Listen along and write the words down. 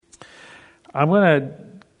I'm going to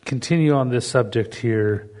continue on this subject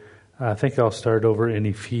here. I think I'll start over in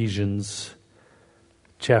Ephesians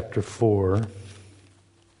chapter 4.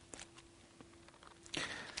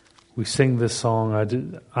 We sing this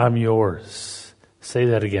song, I'm yours. Say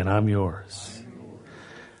that again, I'm yours.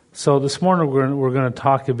 So this morning we're going to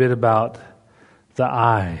talk a bit about the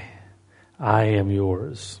I am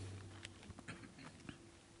yours.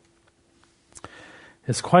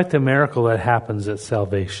 It's quite the miracle that happens at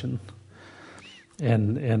salvation.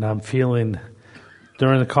 And I'm feeling,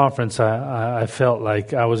 during the conference, I felt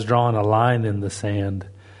like I was drawing a line in the sand.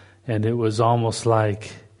 And it was almost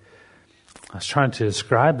like, I was trying to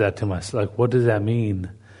describe that to myself. Like, what does that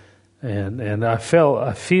mean? And I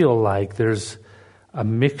feel like there's a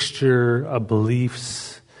mixture of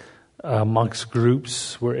beliefs amongst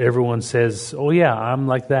groups where everyone says, oh yeah, I'm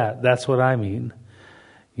like that. That's what I mean.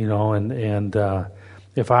 You know, and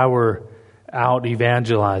if I were out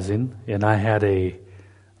evangelizing and I had a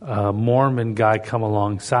Mormon guy come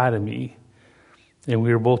alongside of me and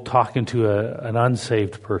we were both talking to an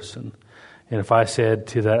unsaved person, and if I said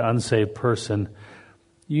to that unsaved person,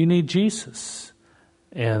 you need Jesus,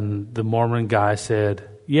 and the Mormon guy said,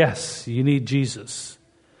 yes, you need Jesus.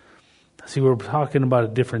 See, we're talking about a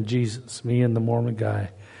different Jesus, me and the Mormon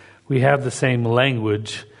guy. We have the same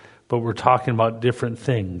language, but we're talking about different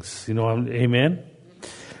things. You know, amen?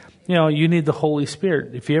 You know, you need the Holy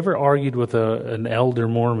Spirit. If you ever argued with an elder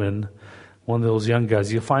Mormon, one of those young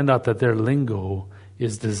guys, you'll find out that their lingo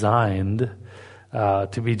is designed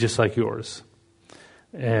to be just like yours.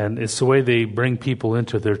 And it's the way they bring people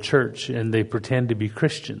into their church, and they pretend to be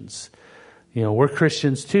Christians. You know, we're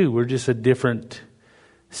Christians too. We're just a different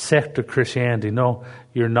sect of Christianity. No,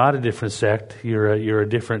 you're not a different sect. You're a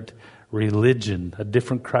different religion, a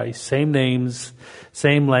different Christ. Same names,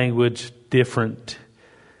 same language, different.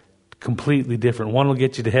 Completely different. One will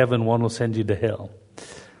get you to heaven, one will send you to hell.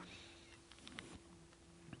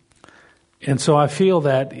 And so I feel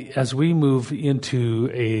that as we move into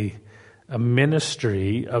a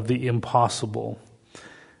ministry of the impossible,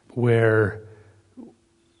 where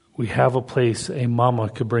we have a place a mama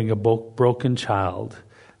could bring a broken child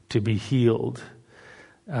to be healed,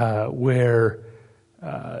 where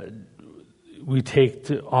we take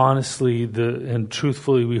honestly and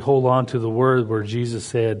truthfully, we hold on to the word where Jesus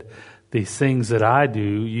said, these things that I do,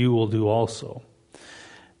 you will do also.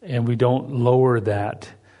 And we don't lower that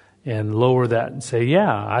and say,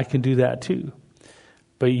 yeah, I can do that too.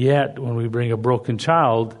 But yet, when we bring a broken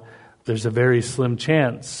child, there's a very slim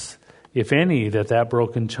chance, if any, that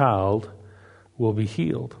broken child will be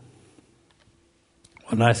healed.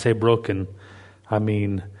 When I say broken, I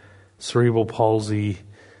mean cerebral palsy,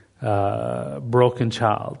 broken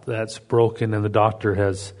child. That's broken, and the doctor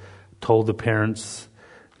has told the parents,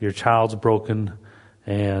 your child's broken,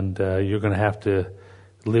 and you're going to have to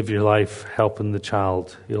live your life helping the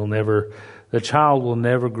child. The child will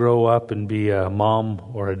never grow up and be a mom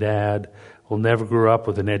or a dad, will never grow up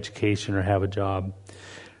with an education or have a job.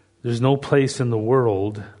 There's no place in the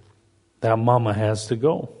world that mama has to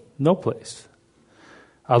go. No place.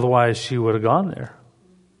 Otherwise, she would have gone there.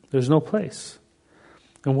 There's no place.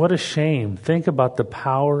 And what a shame. Think about the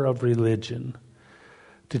power of religion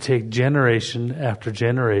to take generation after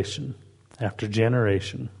generation after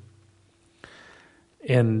generation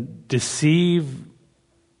and deceive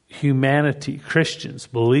humanity, Christians,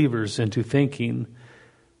 believers, into thinking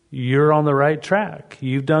you're on the right track.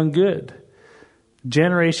 You've done good.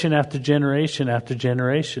 Generation after generation after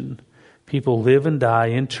generation, people live and die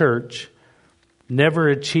in church, never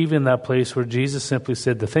achieving that place where Jesus simply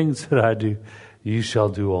said, the things that I do, you shall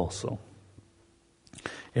do also.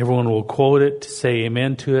 Everyone will quote it, say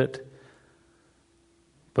amen to it.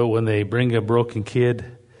 But when they bring a broken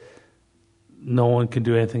kid, no one can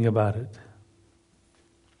do anything about it.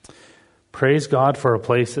 Praise God for a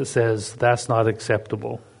place that says that's not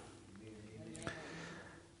acceptable.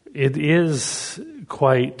 It is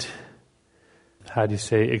quite,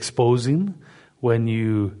 exposing when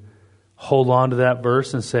you hold on to that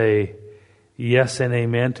verse and say yes and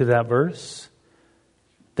amen to that verse.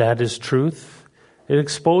 That is truth. It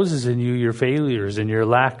exposes in you your failures and your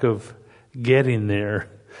lack of getting there.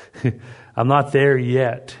 I'm not there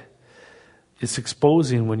yet. It's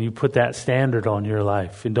exposing when you put that standard on your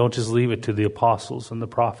life and don't just leave it to the apostles and the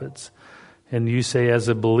prophets. And you say, as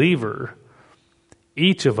a believer,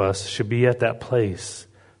 each of us should be at that place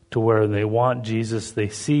to where they want Jesus, they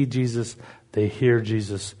see Jesus, they hear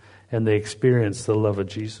Jesus, and they experience the love of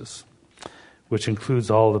Jesus, which includes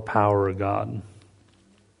all the power of God.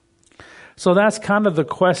 So that's kind of the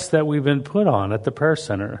quest that we've been put on at the prayer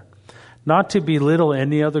center. Not to belittle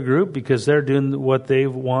any other group because they're doing what they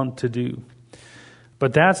want to do.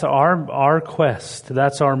 But that's our quest.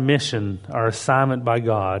 That's our mission, our assignment by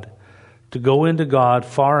God, to go into God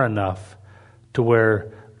far enough to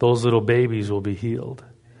where those little babies will be healed.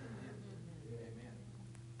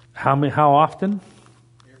 How often?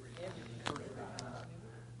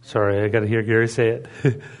 Sorry, I got to hear Gary say it.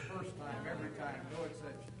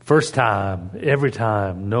 First time, every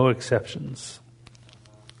time, no exceptions.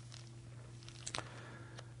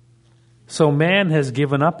 So man has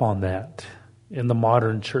given up on that in the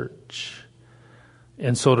modern church.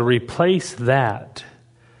 And so to replace that,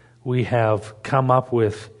 we have come up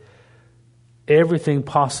with everything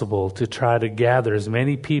possible to try to gather as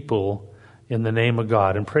many people in the name of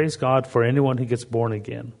God. And praise God for anyone who gets born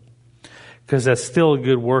again. Because that's still a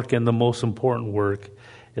good work, and the most important work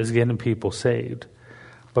is getting people saved.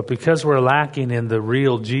 But because we're lacking in the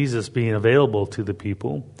real Jesus being available to the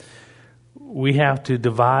people, we have to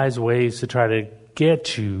devise ways to try to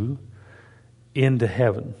get you into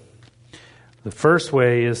heaven. The first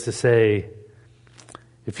way is to say,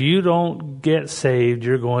 if you don't get saved,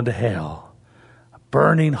 you're going to hell.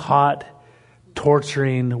 Burning hot,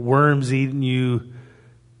 torturing, worms eating you,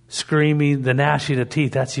 screaming, the gnashing of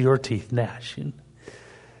teeth. That's your teeth gnashing.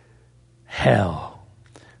 Hell.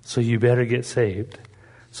 So you better get saved.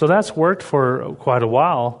 So that's worked for quite a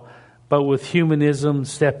while. But with humanism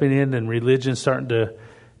stepping in and religion starting to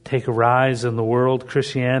take a rise in the world,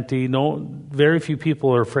 Christianity, very few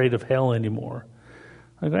people are afraid of hell anymore.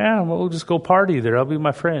 Like, we'll just go party there. I'll be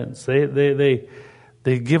my friends. They've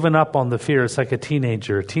given up on the fear. It's like a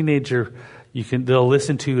teenager. A teenager, they'll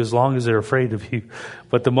listen to you as long as they're afraid of you.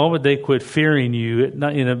 But the moment they quit fearing you,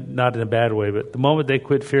 not in a bad way, but the moment they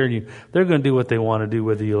quit fearing you, they're going to do what they want to do,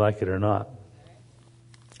 whether you like it or not.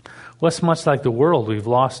 Well, it's much like the world. We've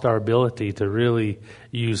lost our ability to really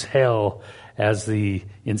use hell as the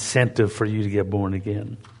incentive for you to get born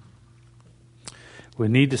again. We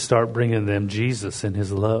need to start bringing them Jesus and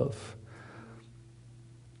His love.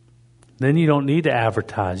 Then you don't need to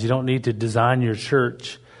advertise. You don't need to design your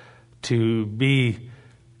church to be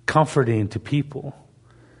comforting to people.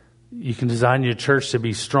 You can design your church to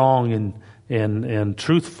be strong and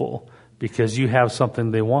truthful because you have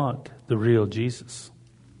something they want, the real Jesus.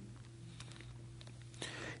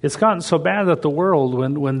 It's gotten so bad that the world,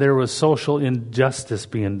 when there was social injustice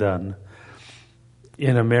being done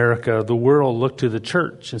in America, the world looked to the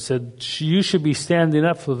church and said, you should be standing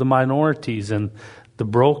up for the minorities and the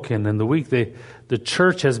broken and the weak. The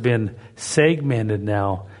church has been segmented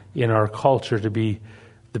now in our culture to be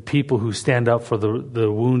the people who stand up for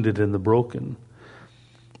the wounded and the broken.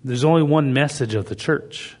 There's only one message of the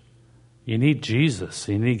church. You need Jesus.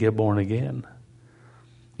 You need to get born again.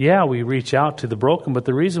 Yeah, we reach out to the broken, but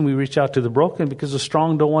the reason we reach out to the broken is because the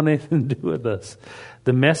strong don't want anything to do with us.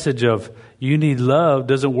 The message of you need love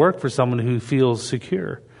doesn't work for someone who feels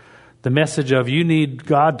secure. The message of you need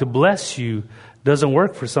God to bless you doesn't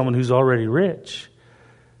work for someone who's already rich.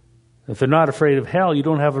 If they're not afraid of hell, you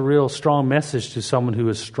don't have a real strong message to someone who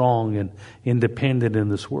is strong and independent in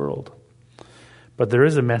this world. But there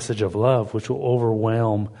is a message of love which will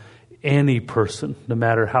overwhelm any person, no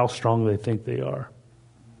matter how strong they think they are.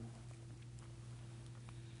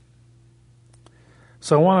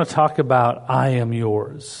 So I want to talk about I am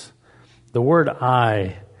yours. The word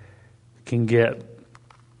I can get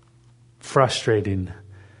frustrating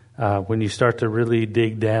when you start to really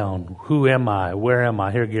dig down. Who am I? Where am I?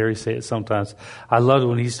 I hear Gary say it sometimes. I loved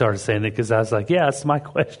when he started saying it because I was like, yeah, that's my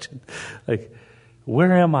question. Like,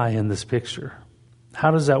 where am I in this picture? How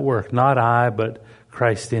does that work? Not I, but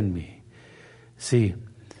Christ in me. See,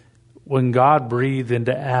 when God breathed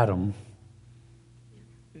into Adam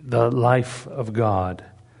the life of God,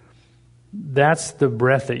 that's the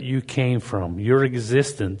breath that you came from. Your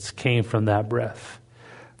existence came from that breath.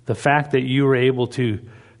 The fact that you were able to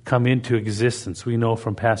come into existence, we know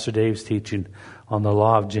from Pastor Dave's teaching on the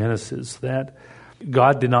law of Genesis that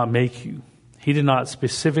God did not make you. He did not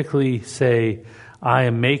specifically say, I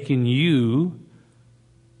am making you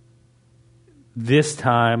this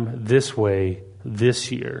time, this way,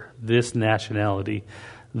 this year, this nationality,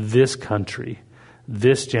 this country,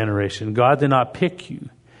 this generation. God did not pick you.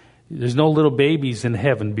 There's no little babies in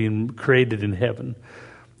heaven being created in heaven.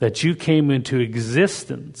 That you came into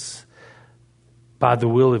existence by the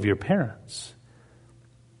will of your parents.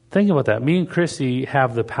 Think about that. Me and Chrissy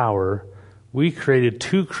have the power. We created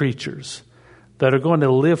two creatures that are going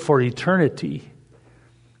to live for eternity.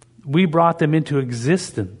 We brought them into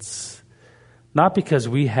existence, not because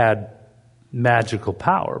we had magical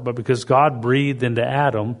power, but because God breathed into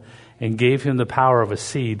Adam and gave him the power of a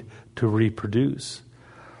seed to reproduce.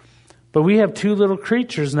 But we have two little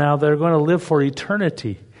creatures now that are going to live for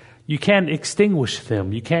eternity. You can't extinguish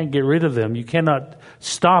them. You can't get rid of them. You cannot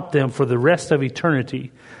stop them for the rest of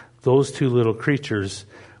eternity. Those two little creatures,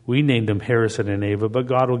 we named them Harrison and Ava, but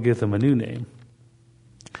God will give them a new name.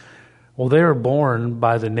 Well, they were born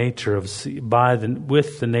by the nature of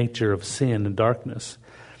with the nature of sin and darkness.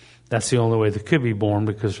 That's the only way they could be born,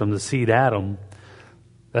 because from the seed Adam,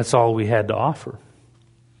 that's all we had to offer.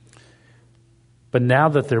 But now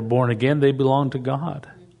that they're born again, they belong to God.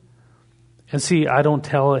 And see, I don't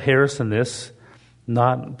tell Harrison this.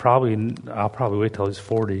 I'll probably wait till he's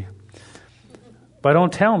 40. But I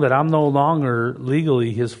don't tell him that I'm no longer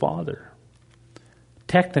legally his father.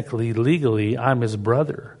 Technically, legally, I'm his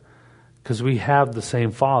brother, because we have the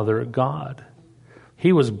same Father, God.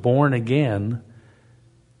 He was born again.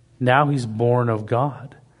 Now he's born of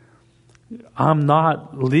God. I'm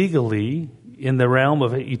not legally, in the realm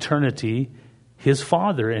of eternity, his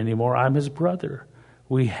father anymore. I'm his brother.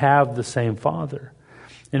 We have the same Father.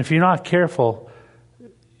 And if you're not careful,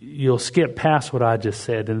 you'll skip past what I just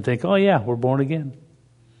said and think, oh yeah, we're born again.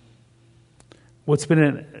 What's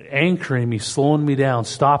been anchoring me, slowing me down,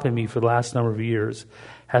 stopping me for the last number of years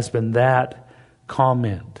has been that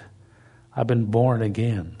comment. I've been born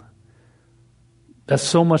again. That's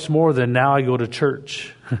so much more than now I go to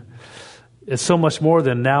church. It's so much more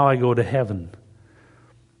than now I go to heaven.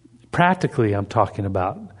 Practically, I'm talking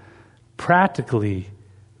about. Practically,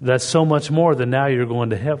 that's so much more than now you're going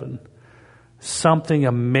to heaven. Something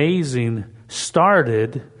amazing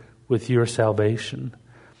started with your salvation.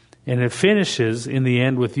 And it finishes in the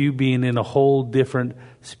end with you being in a whole different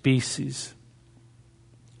species.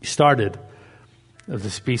 You started of the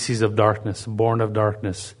species of darkness, born of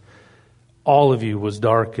darkness. All of you was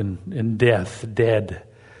dark and death, dead.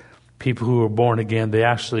 People who were born again, they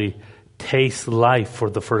actually taste life for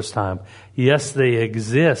the first time. Yes, they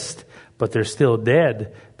exist, but they're still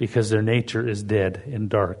dead because their nature is dead and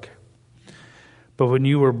dark. But when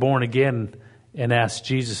you were born again and asked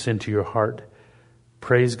Jesus into your heart,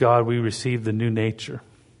 praise God, we received the new nature.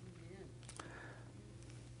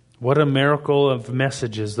 What a miracle of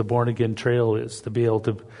messages the born again trail is, to be able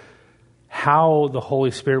to, how the Holy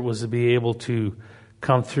Spirit was to be able to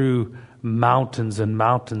come through mountains and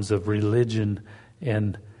mountains of religion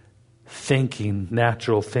and thinking,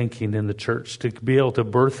 natural thinking in the church, to be able to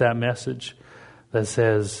birth that message that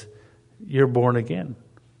says, you're born again.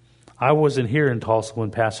 I wasn't here in Tulsa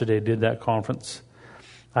when Pastor Dave did that conference.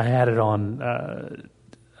 I had it on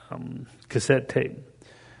cassette tape.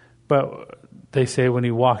 But they say when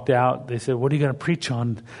he walked out, they said, what are you going to preach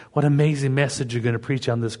on? What amazing message you're going to preach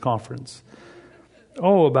on this conference?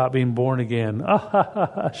 Oh, about being born again.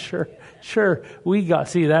 Sure. We got,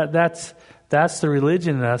 see, that's the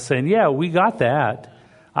religion in us saying, yeah, we got that.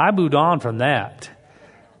 I moved on from that.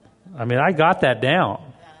 I mean, I got that down.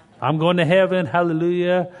 I'm going to heaven,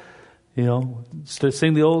 hallelujah. You know,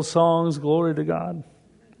 sing the old songs, glory to God.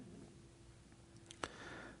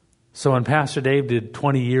 So when Pastor Dave did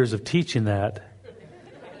 20 years of teaching that,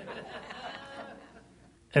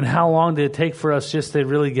 and how long did it take for us just to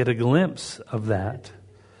really get a glimpse of that?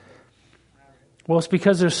 Well, it's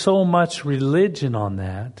because there's so much religion on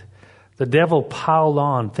that. The devil piled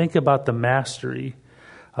on. Think about the mastery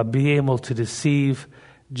of being able to deceive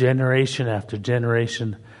generation after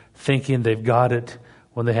generation, thinking they've got it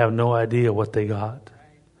when they have no idea what they got.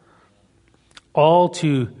 All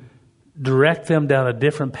to direct them down a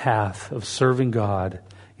different path of serving God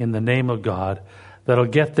in the name of God that'll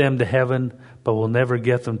get them to heaven, but will never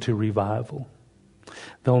get them to revival.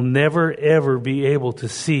 They'll never, ever be able to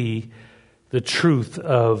see the truth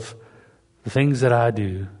of the things that I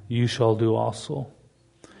do, you shall do also.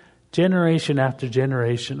 Generation after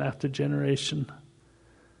generation after generation,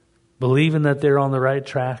 believing that they're on the right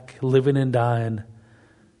track, living and dying,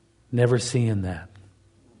 never seeing that.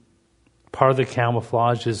 Part of the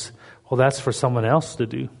camouflage is, well, that's for someone else to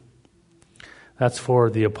do. That's for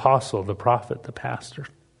the apostle, the prophet, the pastor.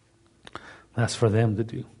 That's for them to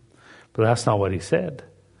do. But that's not what he said.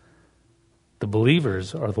 The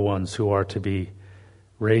believers are the ones who are to be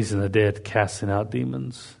raising the dead, casting out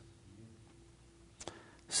demons,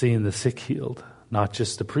 seeing the sick healed, not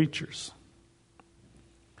just the preachers.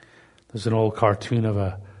 There's an old cartoon of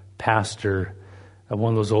a pastor at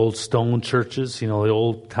one of those old stone churches, you know, the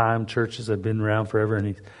old time churches that have been around forever,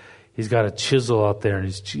 and he's got a chisel out there, and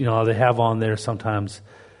he's, you know, they have on there sometimes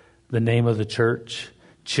the name of the church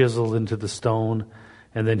chiseled into the stone,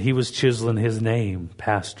 and then he was chiseling his name,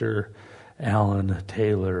 Pastor Alan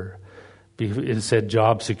Taylor. It said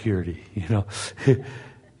job security, you know.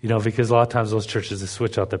 You know, because a lot of times those churches, they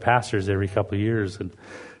switch out the pastors every couple of years. And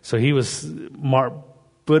so he was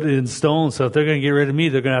put it in stone. So if they're going to get rid of me,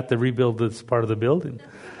 they're going to have to rebuild this part of the building.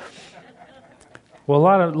 Well,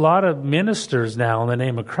 a lot of ministers now in the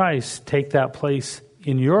name of Christ take that place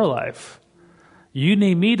in your life. You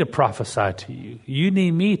need me to prophesy to you. You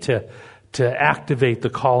need me to activate the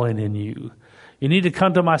calling in you. You need to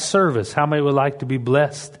come to my service. How many would like to be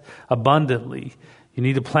blessed abundantly? You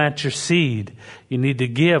need to plant your seed. You need to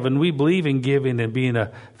give. And we believe in giving and being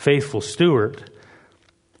a faithful steward.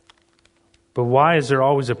 But why is there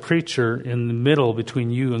always a preacher in the middle between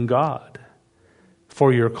you and God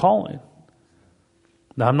for your calling?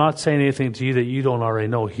 Now, I'm not saying anything to you that you don't already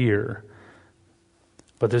know here.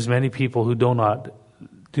 But there's many people who do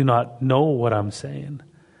not know what I'm saying.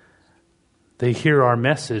 They hear our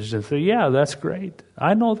message and say, yeah, that's great.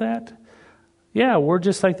 I know that. Yeah, we're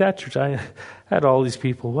just like that church. I had all these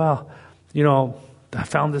people. Well, I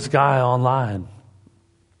found this guy online.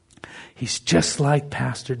 He's just like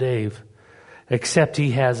Pastor Dave, except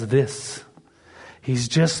he has this. He's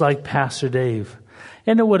just like Pastor Dave.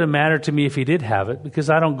 And it wouldn't matter to me if he did have it,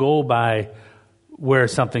 because I don't go by where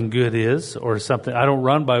something good is or something. I don't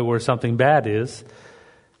run by where something bad is.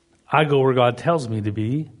 I go where God tells me to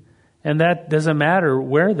be. And that doesn't matter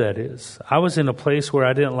where that is. I was in a place where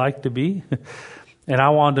I didn't like to be. And I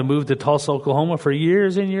wanted to move to Tulsa, Oklahoma for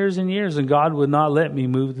years and years and years. And God would not let me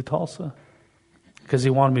move to Tulsa because he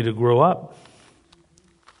wanted me to grow up.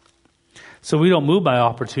 So we don't move by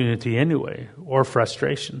opportunity anyway, or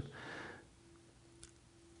frustration.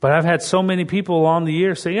 But I've had so many people along the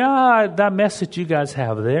years say, that message you guys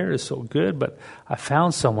have there is so good, but I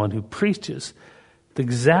found someone who preaches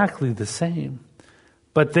exactly the same.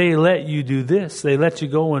 But they let you do this. They let you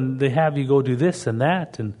go and they have you go do this and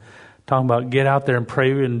that, and talking about get out there and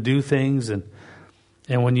pray and do things. And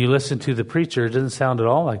when you listen to the preacher, it doesn't sound at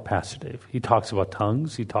all like Pastor Dave. He talks about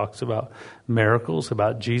tongues. He talks about miracles,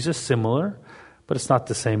 about Jesus, similar, but it's not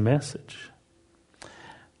the same message.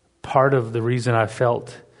 Part of the reason I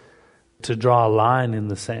felt to draw a line in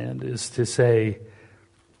the sand is to say,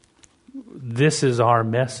 this is our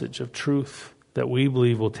message of truth that we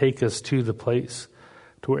believe will take us to the place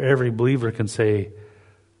to where every believer can say,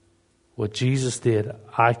 what Jesus did,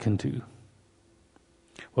 I can do.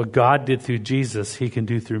 What God did through Jesus, he can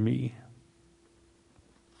do through me.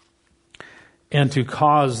 And to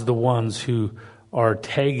cause the ones who are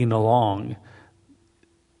tagging along,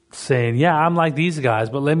 saying, yeah, I'm like these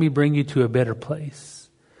guys, but let me bring you to a better place.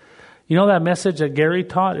 You know that message that Gary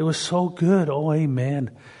taught? It was so good. Oh,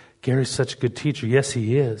 amen. Gary's such a good teacher. Yes,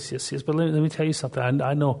 he is. Yes, he is. But let me tell you something.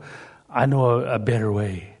 I know a better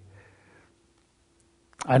way.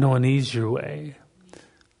 I know an easier way.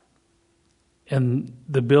 And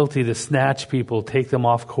the ability to snatch people, take them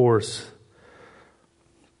off course.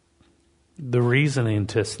 The reasoning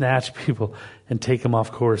to snatch people and take them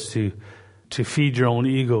off course to feed your own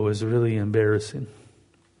ego is really embarrassing.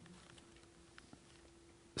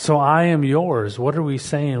 So I am yours. What are we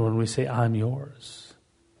saying when we say I'm yours?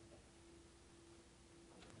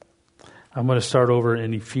 I'm going to start over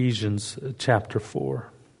in Ephesians chapter 4.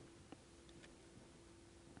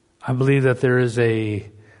 I believe that there is a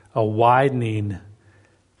widening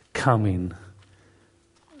coming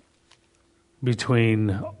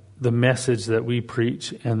between the message that we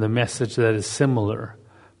preach and the message that is similar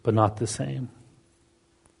but not the same.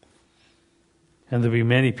 And there'll be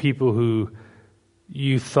many people who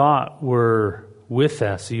you thought were with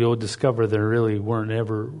us, you'll discover they really weren't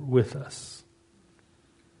ever with us.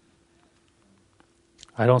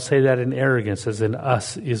 I don't say that in arrogance, as in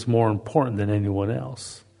us is more important than anyone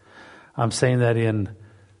else. I'm saying that in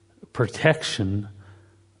protection,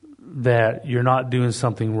 that you're not doing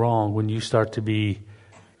something wrong when you start to be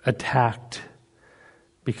attacked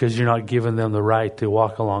because you're not giving them the right to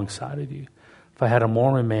walk alongside of you. If I had a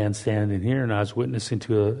Mormon man standing here and I was witnessing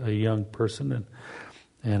to a young person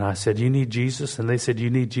and I said, you need Jesus? And they said, you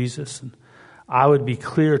need Jesus? And I would be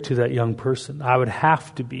clear to that young person. I would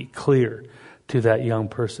have to be clear to that young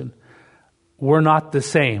person. We're not the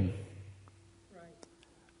same.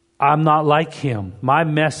 I'm not like him. My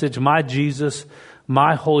message, my Jesus,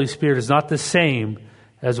 my Holy Spirit is not the same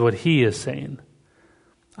as what he is saying.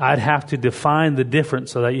 I'd have to define the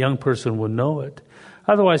difference so that young person would know it.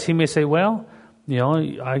 Otherwise, he may say, well,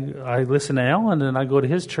 I listen to Alan and I go to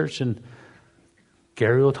his church and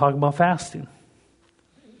Gary will talk about fasting.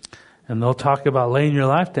 And they'll talk about laying your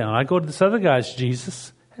life down. I go to this other guy's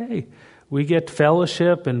Jesus. Hey, we get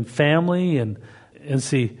fellowship and family and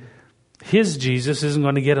see, his Jesus isn't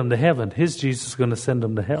going to get him to heaven. His Jesus is going to send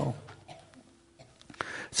him to hell.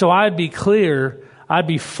 So I'd be clear, I'd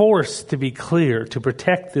be forced to be clear to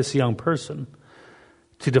protect this young person,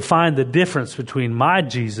 to define the difference between my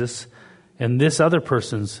Jesus and this other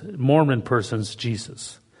person's, Mormon person's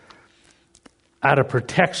Jesus. Out of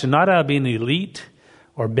protection, not out of being elite,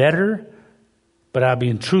 or better, but I'm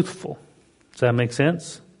being truthful. Does that make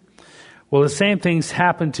sense? Well, the same things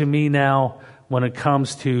happen to me now when it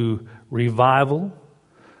comes to revival,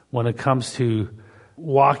 when it comes to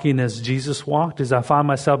walking as Jesus walked, is I find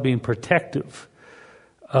myself being protective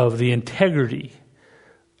of the integrity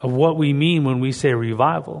of what we mean when we say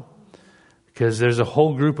revival. Because there's a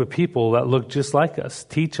whole group of people that look just like us,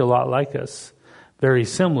 teach a lot like us, very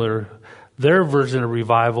similar. Their version of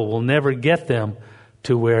revival will never get them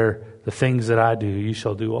to where the things that I do, you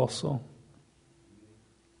shall do also.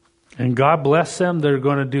 And God bless them. They're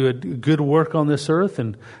going to do a good work on this earth,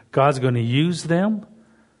 and God's going to use them.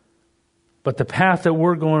 But the path that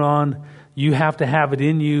we're going on, you have to have it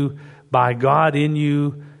in you, by God in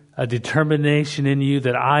you, a determination in you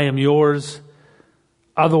that I am yours.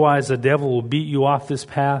 Otherwise, the devil will beat you off this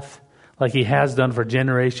path like he has done for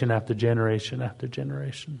generation after generation after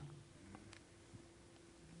generation.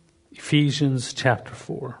 Ephesians chapter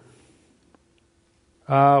 4.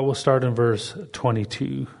 We'll start in verse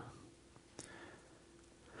 22.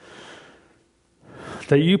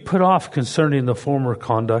 That you put off concerning the former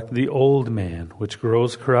conduct the old man, which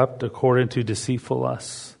grows corrupt according to deceitful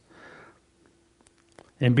lusts,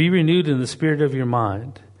 and be renewed in the spirit of your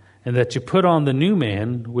mind, and that you put on the new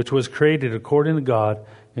man, which was created according to God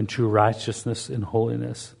in true righteousness and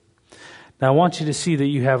holiness. Now I want you to see that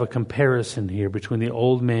you have a comparison here between the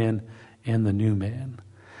old man and the new man.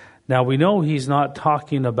 Now we know he's not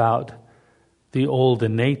talking about the old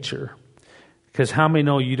in nature, because how many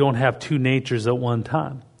know you don't have two natures at one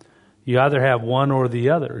time? You either have one or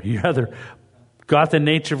the other. You either got the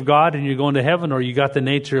nature of God and you're going to heaven, or you got the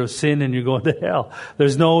nature of sin and you're going to hell.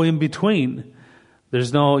 There's no in between.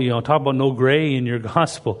 There's no, talk about no gray in your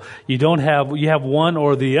gospel. You have one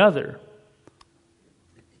or the other.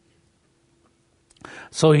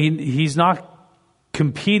 So he's not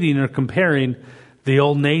competing or comparing the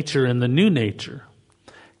old nature and the new nature.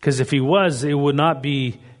 Because if he was, it would not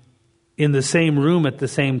be in the same room at the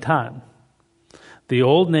same time. The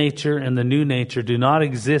old nature and the new nature do not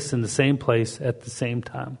exist in the same place at the same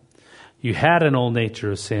time. You had an old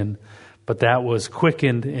nature of sin, but that was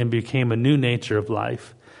quickened and became a new nature of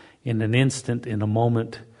life in an instant, in a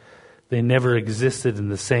moment. They never existed in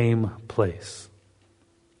the same place.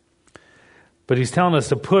 But he's telling us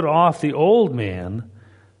to put off the old man.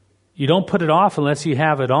 You don't put it off unless you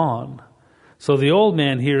have it on. So the old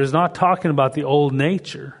man here is not talking about the old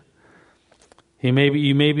nature. You may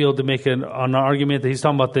be able to make an argument that he's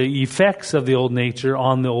talking about the effects of the old nature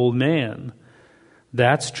on the old man.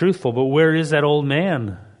 That's truthful. But where is that old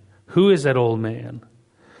man? Who is that old man?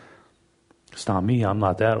 It's not me. I'm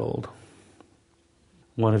not that old.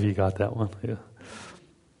 One of you got that one. Yeah.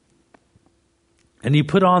 And you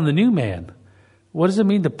put on the new man. What does it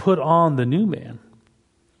mean to put on the new man?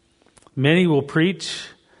 Many will preach.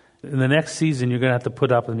 In the next season, you're going to have to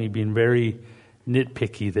put up with me being very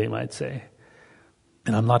nitpicky, they might say.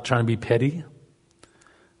 And I'm not trying to be petty.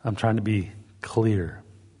 I'm trying to be clear.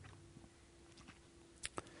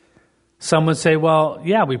 Some would say, well,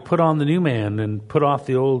 yeah, we put on the new man and put off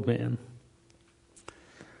the old man.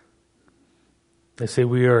 They say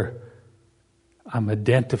I'm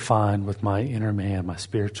identifying with my inner man, my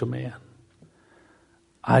spiritual man.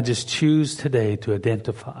 I just choose today to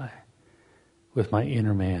identify with my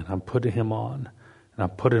inner man. I'm putting him on, and I'm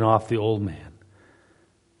putting off the old man.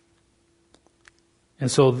 And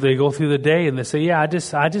so they go through the day and they say, yeah, I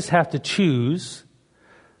just have to choose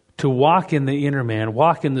to walk in the inner man,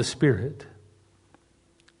 walk in the Spirit.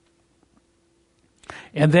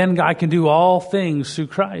 And then I can do all things through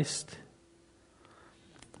Christ.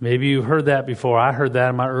 Maybe you've heard that before. I heard that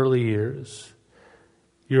in my early years.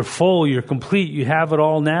 You're full, you're complete, you have it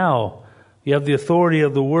all now. You have the authority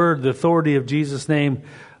of the Word, the authority of Jesus' name.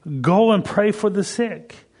 Go and pray for the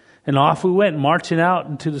sick. And off we went, marching out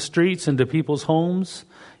into the streets, into people's homes,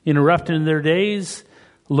 interrupting their days,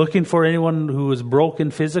 looking for anyone who was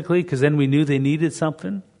broken physically, because then we knew they needed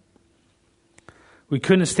something. We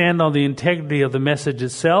couldn't stand on the integrity of the message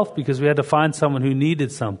itself because we had to find someone who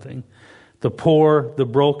needed something. The poor, the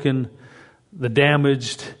broken, the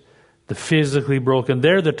damaged, the physically broken,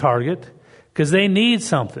 they're the target because they need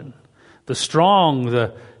something. The strong,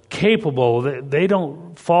 the capable, they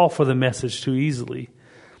don't fall for the message too easily.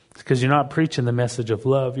 Because you're not preaching the message of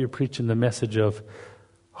love, you're preaching the message of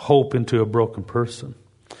hope into a broken person.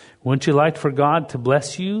 Wouldn't you like for God to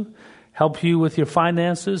bless you, help you with your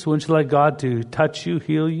finances? Wouldn't you like God to touch you,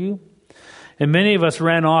 heal you? And many of us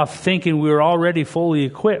ran off thinking we were already fully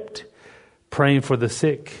equipped, praying for the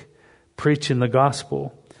sick, preaching the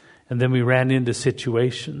gospel. And then we ran into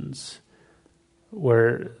situations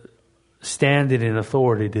where standing in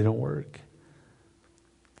authority didn't work.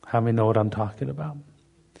 How many know what I'm talking about?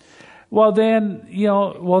 Well, then,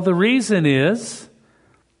 the reason is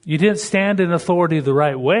you didn't stand in authority the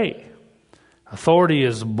right way. Authority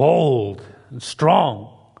is bold and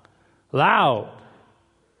strong, loud,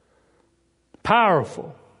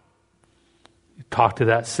 powerful. You talk to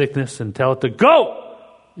that sickness and tell it to go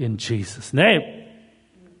in Jesus' name.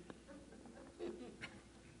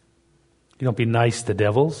 You don't be nice to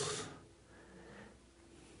devils.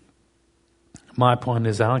 My point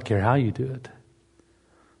is, I don't care how you do it,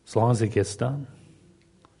 as long as it gets done.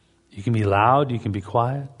 You can be loud, you can be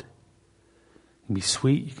quiet, you can be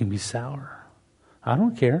sweet, you can be sour. I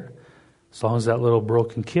don't care, as long as that little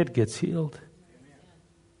broken kid gets healed.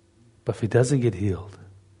 But if he doesn't get healed,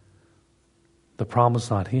 the problem's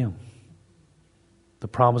not him. The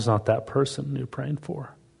problem's not that person you're praying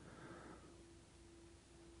for.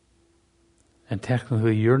 And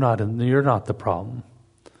technically, you're not the problem.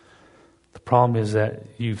 The problem is that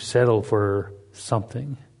you've settled for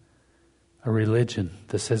something, a religion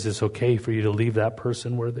that says it's okay for you to leave that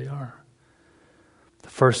person where they are. The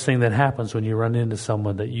first thing that happens when you run into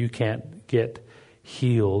someone that you can't get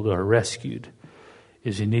healed or rescued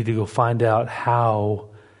is you need to go find out, how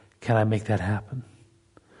can I make that happen?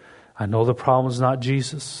 I know the problem is not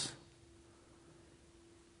Jesus.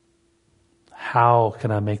 How can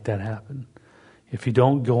I make that happen? If you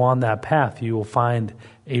don't go on that path, you will find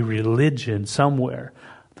a religion somewhere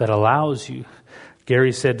that allows you.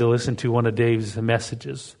 Gary said to listen to one of Dave's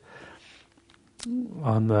messages it's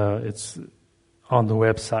on the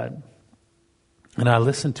website. And I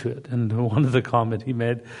listened to it. And one of the comments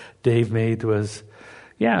Dave made was,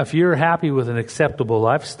 yeah, if you're happy with an acceptable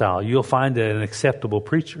lifestyle, you'll find an acceptable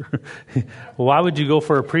preacher. Well, why would you go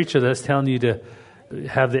for a preacher that's telling you to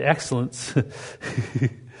have the excellence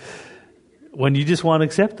when you just want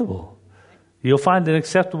acceptable? You'll find an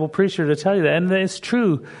acceptable preacher to tell you that. And it's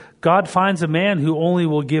true. God finds a man who only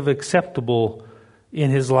will give acceptable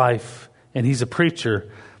in his life, and he's a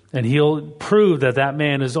preacher, and he'll prove that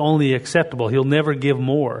man is only acceptable. He'll never give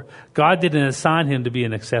more. God didn't assign him to be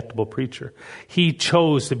an acceptable preacher. He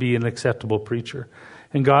chose to be an acceptable preacher.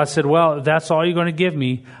 And God said, well, if that's all you're going to give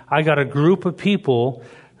me, I got a group of people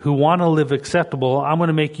who want to live acceptable. I'm going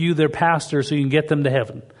to make you their pastor so you can get them to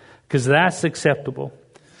heaven, because that's acceptable.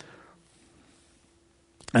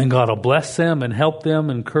 And God will bless them and help them,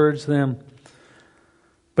 encourage them.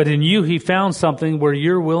 But in you, he found something where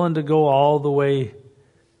you're willing to go all the way,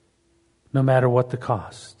 no matter what the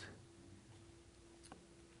cost.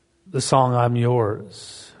 The song, I'm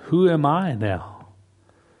Yours. Who am I now?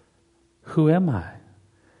 Who am I?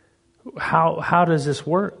 How does this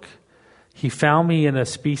work? He found me in a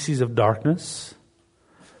species of darkness.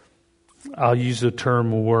 I'll use the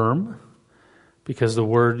term worm, because the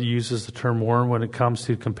word uses the term worm when it comes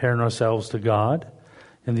to comparing ourselves to God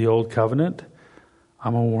in the Old Covenant.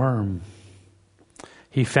 I'm a worm.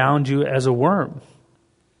 He found you as a worm.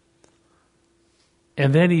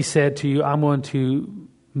 And then he said to you, I'm going to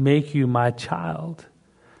make you my child,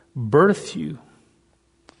 birth you.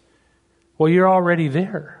 Well, you're already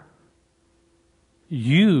there.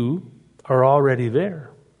 You are already there.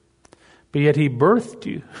 But yet he birthed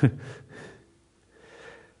you.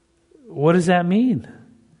 What does that mean?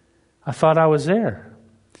 I thought I was there.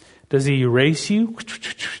 Does he erase you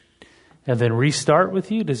and then restart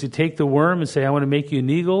with you? Does he take the worm and say, I want to make you an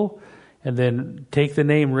eagle, and then take the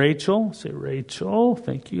name Rachel? Say, Rachel,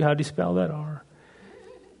 thank you. How do you spell that R?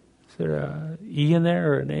 Is there an E in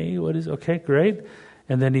there or an A? What is it? Okay, great.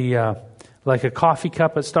 And then he, like a coffee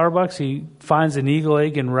cup at Starbucks, he finds an eagle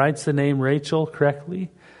egg and writes the name Rachel correctly.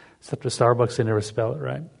 Except at Starbucks, they never spell it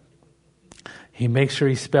right. He makes sure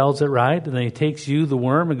he spells it right, and then he takes you, the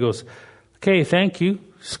worm, and goes, okay, thank you,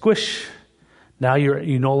 squish. Now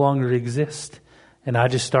you no longer exist. And I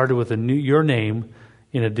just started with your name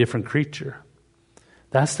in a different creature.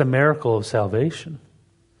 That's the miracle of salvation.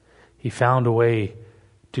 He found a way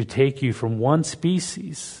to take you from one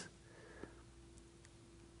species,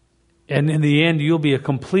 and in the end, you'll be a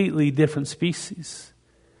completely different species,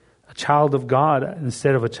 a child of God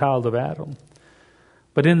instead of a child of Adam.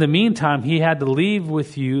 But in the meantime, he had to leave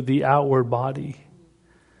with you the outward body.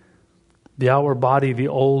 The outward body, the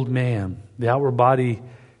old man. The outward body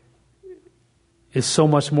is so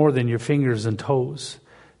much more than your fingers and toes.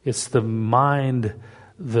 It's the mind,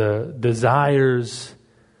 the desires,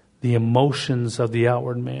 the emotions of the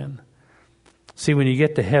outward man. See, when you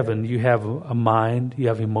get to heaven, you have a mind, you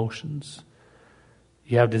have emotions,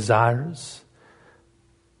 you have desires.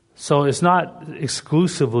 So it's not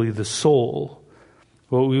exclusively the soul.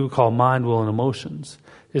 What we would call mind, will, and emotions,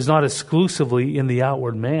 is not exclusively in the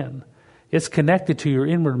outward man. It's connected to your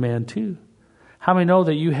inward man too. How many know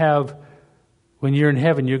that you have, when you're in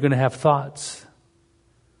heaven, you're going to have thoughts?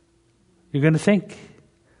 You're going to think.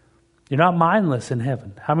 You're not mindless in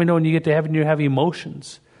heaven. How many know when you get to heaven, you have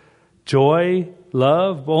emotions? Joy,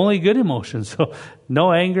 love, only good emotions. So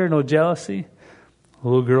no anger, no jealousy. A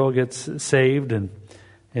little girl gets saved and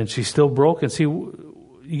she's still broken. See,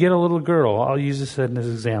 you get a little girl. I'll use this as an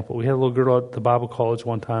example. We had a little girl at the Bible college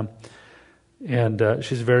one time, and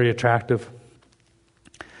she's very attractive.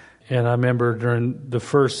 And I remember during the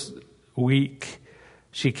first week,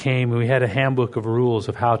 she came and we had a handbook of rules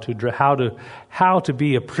of how to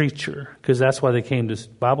be a preacher, because that's why they came to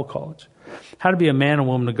Bible college. How to be a man and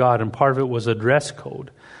woman of God, and part of it was a dress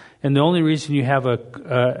code. And the only reason you have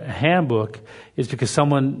a handbook is because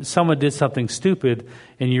someone did something stupid,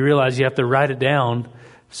 and you realize you have to write it down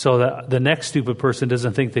so that the next stupid person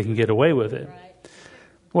doesn't think they can get away with it. Right.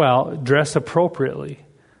 Well, dress appropriately,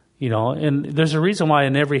 and there's a reason why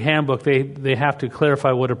in every handbook they have to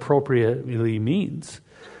clarify what appropriately means.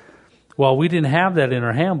 Well, we didn't have that in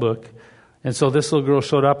our handbook, and so this little girl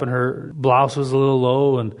showed up and her blouse was a little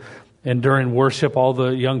low, and during worship all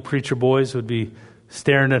the young preacher boys would be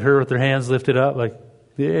staring at her with their hands lifted up like,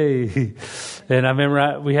 yay. And I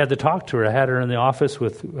remember we had to talk to her. I had her in the office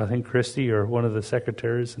with, I think, Christy or one of the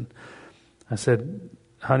secretaries. And I said,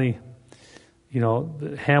 honey,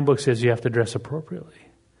 the handbook says you have to dress appropriately.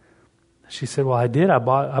 She said, well, I did. I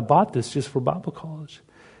bought this just for Bible college.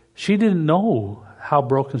 She didn't know how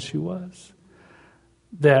broken she was.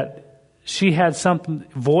 That she had some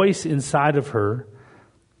voice inside of her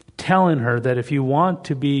telling her that if you want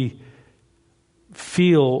to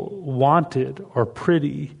feel wanted or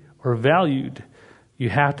pretty or valued, you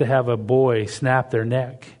have to have a boy snap their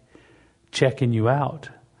neck checking you out.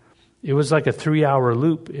 It was like a 3-hour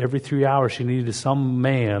loop. Every 3 hours she needed some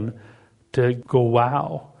man to go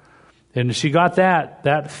wow. And she got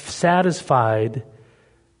that satisfied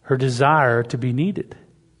her desire to be needed.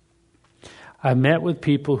 I met with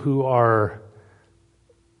people who are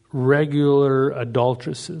regular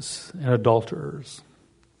adulteresses and adulterers.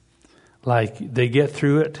 Like, they get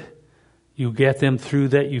through it. You get them through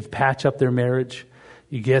that. You patch up their marriage.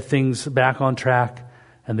 You get things back on track,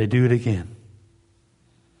 and they do it again.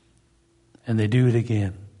 And they do it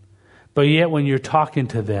again. But yet when you're talking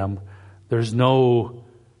to them, there's no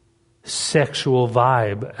sexual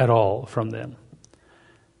vibe at all from them.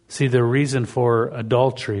 See, the reason for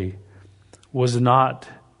adultery was not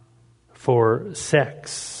for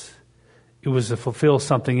sex. It was to fulfill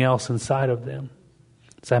something else inside of them.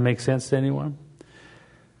 Does that make sense to anyone?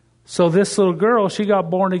 So this little girl, she got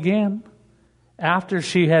born again after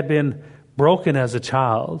she had been broken as a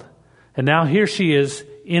child. And now here she is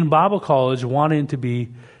in Bible college wanting to be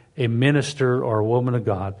a minister or a woman of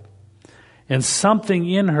God. And something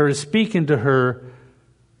in her is speaking to her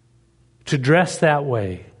to dress that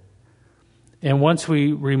way. And once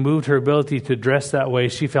we removed her ability to dress that way,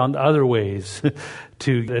 she found other ways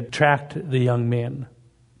to attract the young men.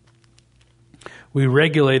 We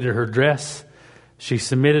regulated her dress. She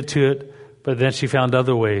submitted to it, but then she found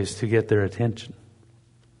other ways to get their attention.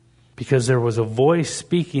 Because there was a voice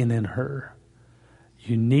speaking in her.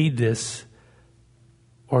 You need this,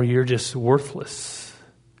 or you're just worthless.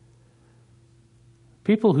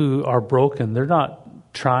 People who are broken, they're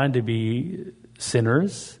not trying to be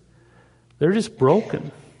sinners. They're just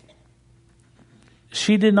broken.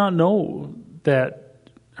 She did not know that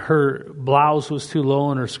her blouse was too low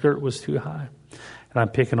and her skirt was too high. And I'm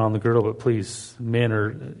picking on the girl, but please, men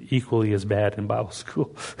are equally as bad in Bible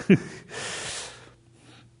school.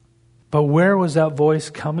 But where was that voice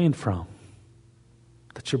coming from?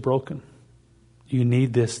 That you're broken. You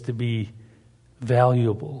need this to be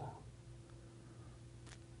valuable.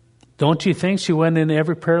 Don't you think she went in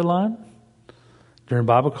every prayer line? During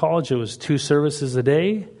Bible college, it was 2 services a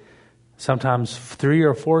day, sometimes 3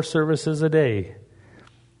 or 4 services a day.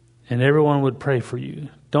 And everyone would pray for you.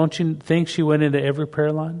 Don't you think she went into every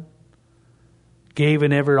prayer line? Gave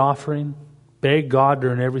in every offering? Begged God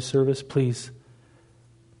during every service, please,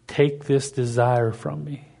 take this desire from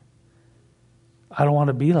me. I don't want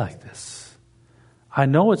to be like this. I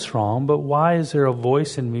know it's wrong, but why is there a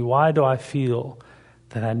voice in me? Why do I feel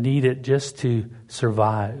that I need it just to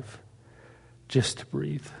survive, just to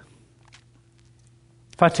breathe?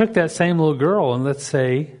 If I took that same little girl and let's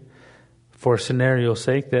say, for scenario's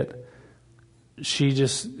sake, that she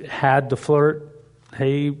just had to flirt,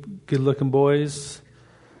 hey, good-looking boys,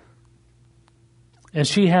 and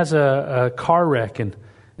she has a car wreck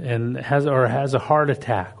and has a heart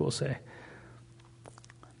attack, we'll say,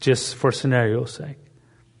 just for scenario's sake,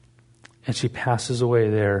 and she passes away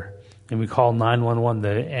there, and we call 911.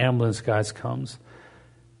 The ambulance guys comes.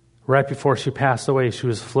 right before she passed away, she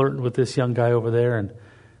was flirting with this young guy over there and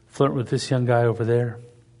flirting with this young guy over there.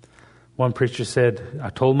 One preacher said, I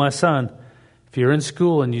told my son, if you're in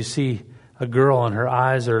school and you see a girl and her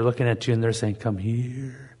eyes are looking at you and they're saying, come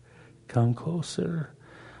here, come closer.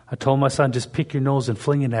 I told my son, just pick your nose and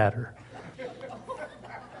fling it at her.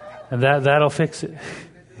 And that'll fix it.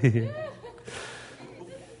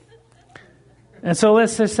 And so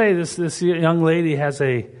let's just say this young lady has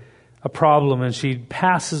a problem and she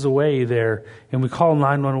passes away there, and we call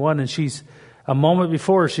 911, and she's a moment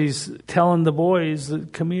before she's telling the boys,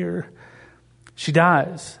 come here. She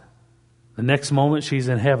dies. The next moment she's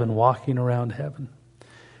in heaven, walking around heaven.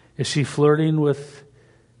 Is she flirting with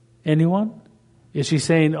anyone? Is she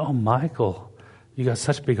saying, oh, Michael, you got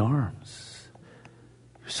such big arms.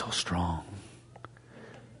 You're so strong.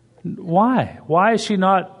 Why? Why is she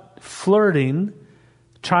not flirting,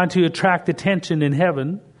 trying to attract attention in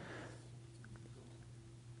heaven?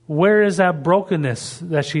 Where is that brokenness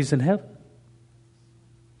that she's in heaven?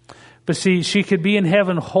 But see, she could be in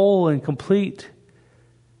heaven whole and complete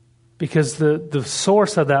because the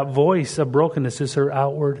source of that voice of brokenness is her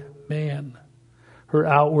outward man, her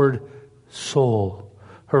outward soul,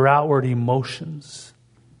 her outward emotions.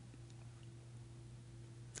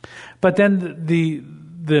 But then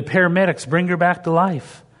the paramedics bring her back to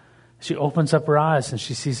life. She opens up her eyes and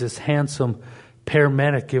she sees this handsome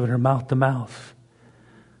paramedic giving her mouth to mouth.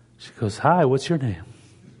 She goes, hi, what's your name?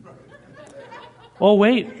 Oh,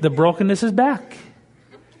 wait, the brokenness is back.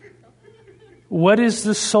 What is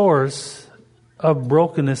the source of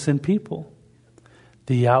brokenness in people?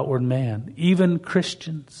 The outward man, even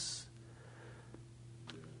Christians.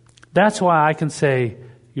 That's why I can say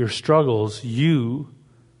your struggles,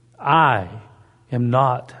 I am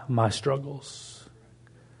not my struggles.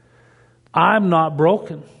 I'm not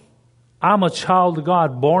broken. I'm a child of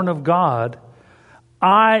God, born of God.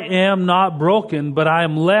 I am not broken, but I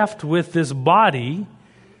am left with this body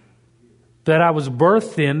that I was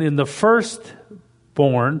birthed in the first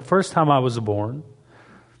time I was born.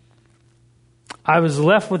 I was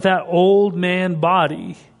left with that old man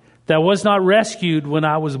body that was not rescued when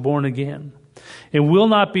I was born again. It will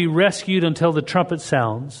not be rescued until the trumpet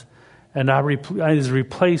sounds, and is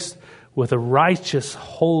replaced with a righteous,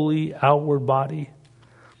 holy, outward body.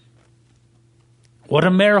 What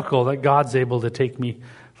a miracle that God's able to take me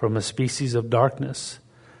from a species of darkness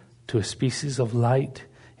to a species of light.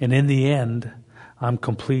 And in the end, I'm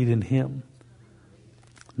complete in Him.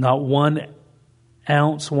 Not 1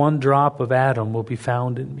 ounce, 1 drop of Adam will be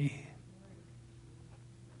found in me.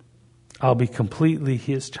 I'll be completely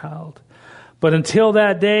His child. But until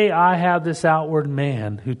that day, I have this outward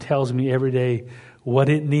man who tells me every day what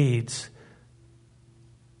it needs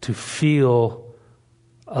to feel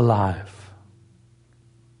alive.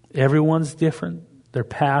 Everyone's different. Their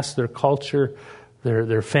past, their culture,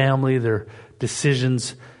 their family, their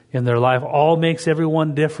decisions in their life all makes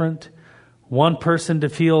everyone different. One person to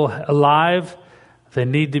feel alive, they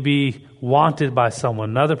need to be wanted by someone.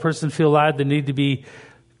 Another person to feel alive, they need to be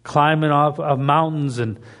climbing off of mountains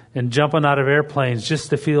and jumping out of airplanes just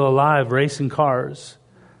to feel alive, racing cars.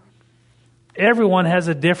 Everyone has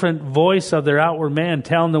a different voice of their outward man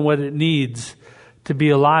telling them what it needs to be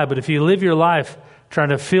alive. But if you live your life trying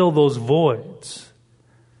to fill those voids,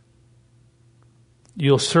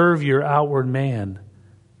 you'll serve your outward man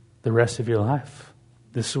the rest of your life.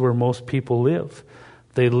 This is where most people live.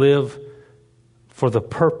 They live for the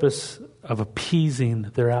purpose of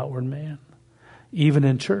appeasing their outward man, even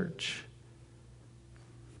in church.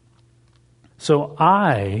 So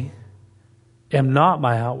I am not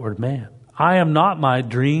my outward man. I am not my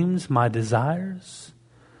dreams, my desires.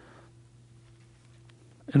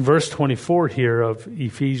 In verse 24 here of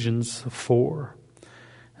Ephesians 4,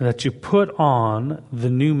 and that you put on the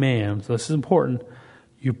new man. So this is important.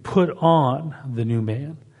 You put on the new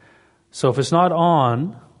man. So if it's not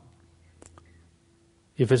on,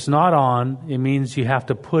 it means you have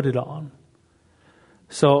to put it on.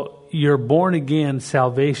 So your born again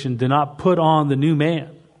salvation did not put on the new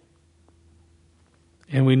man.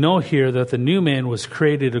 And we know here that the new man was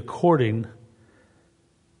created according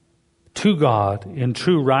to God in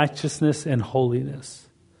true righteousness and holiness.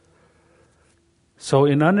 So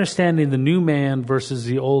in understanding the new man versus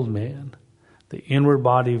the old man, the inward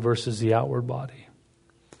body versus the outward body,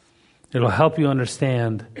 it'll help you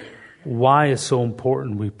understand why it's so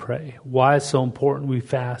important we pray, why it's so important we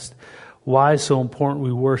fast, why it's so important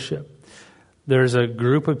we worship. There's a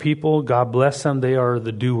group of people, God bless them, they are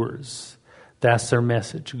the doers. That's their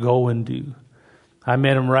message, go and do. I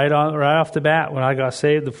met them right off the bat when I got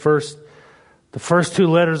saved. The first 2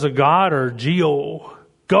 letters of God are G-O,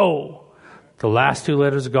 go. The last two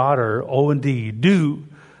letters of God are O and D. Do.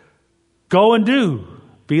 Go and do.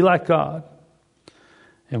 Be like God.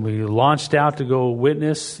 And we launched out to go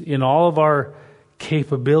witness in all of our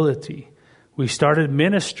capability. We started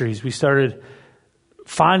ministries. We started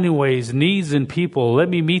finding ways, needs in people. Let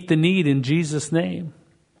me meet the need in Jesus' name.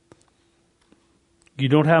 You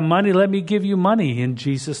don't have money, let me give you money in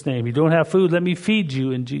Jesus' name. You don't have food, let me feed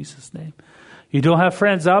you in Jesus' name. You don't have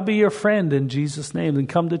friends, I'll be your friend in Jesus' name, and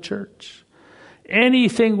come to church.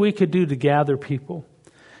 Anything we could do to gather people.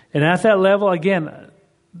 And at that level, again,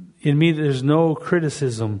 in me, there's no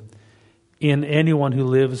criticism in anyone who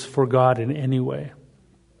lives for God in any way.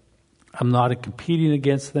 I'm not competing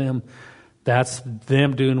against them. That's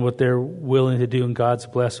them doing what they're willing to do, and God's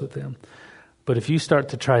blessed with them. But if you start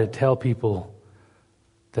to try to tell people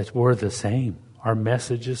that we're the same, our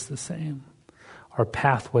message is the same, our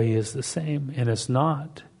pathway is the same, and it's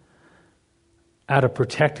not, out of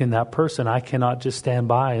protecting that person, I cannot just stand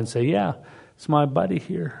by and say, yeah, it's my buddy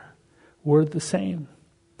here. We're the same.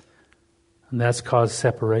 And that's caused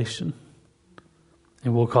separation.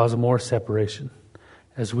 And will cause more separation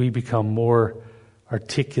as we become more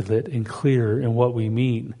articulate and clear in what we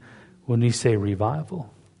mean when we say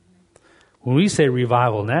revival. When we say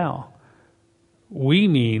revival now, we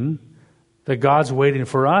mean that God's waiting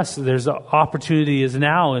for us. There's an opportunity is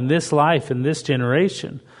now in this life, in this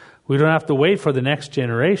generation. We don't have to wait for the next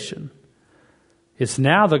generation. It's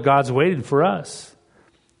now that God's waiting for us.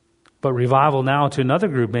 But revival now to another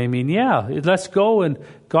group may mean, yeah, let's go, and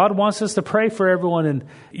God wants us to pray for everyone. And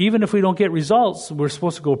even if we don't get results, we're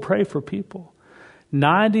supposed to go pray for people.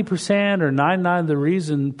 90% or 99%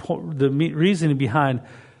 the reasoning behind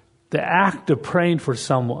the act of praying for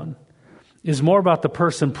someone is more about the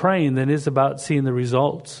person praying than it is about seeing the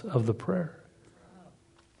results of the prayer.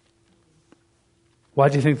 Why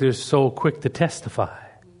do you think they're so quick to testify?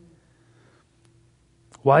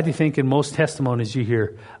 Why do you think in most testimonies you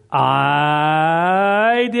hear,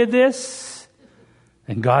 I did this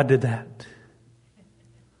and God did that.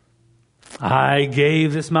 I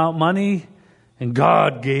gave this amount of money and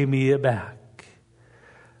God gave me it back.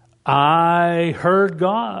 I heard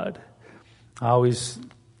God. I always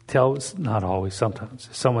tell, not always, sometimes.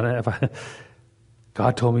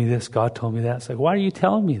 God told me this, God told me that. It's like, why are you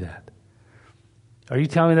telling me that? Are you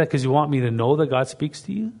telling me that because you want me to know that God speaks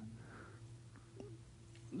to you?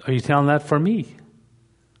 Are you telling that for me?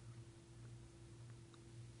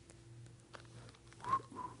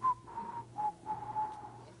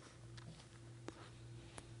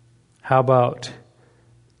 How about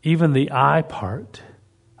even the I part?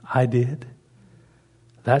 I did.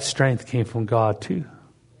 That strength came from God too.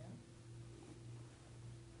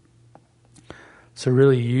 So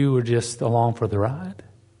really you were just along for the ride.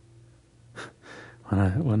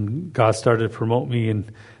 When God started to promote me in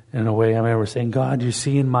a way, I remember saying, God, you're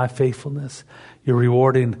seeing my faithfulness. You're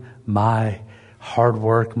rewarding my hard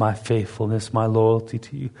work, my faithfulness, my loyalty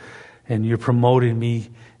to you. And you're promoting me,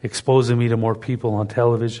 exposing me to more people on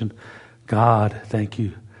television. God, thank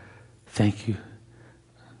you. Thank you.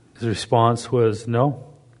 His response was, no,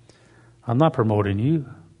 I'm not promoting you.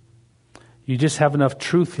 You just have enough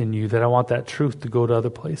truth in you that I want that truth to go to other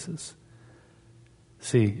places.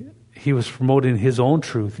 See, he was promoting his own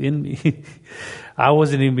truth in me. I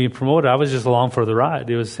wasn't even being promoted. I was just along for the ride.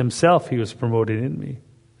 It was himself he was promoting in me.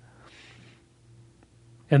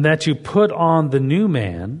 And that you put on the new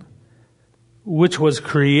man, which was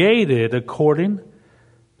created according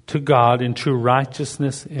to God in true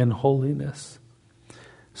righteousness and holiness.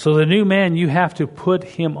 So the new man, you have to put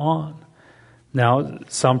him on. Now,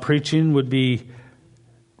 some preaching would be,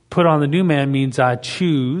 put on the new man means I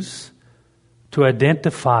choose to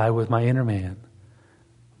identify with my inner man,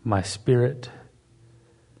 my spirit,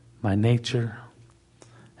 my nature,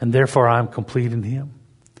 and therefore I'm complete in him.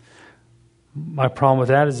 My problem with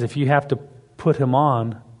that is if you have to put him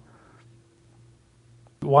on,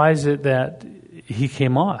 why is it that he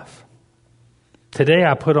came off? Today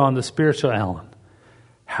I put on the spiritual Alan.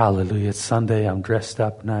 Hallelujah, it's Sunday, I'm dressed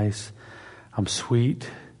up nice, I'm sweet.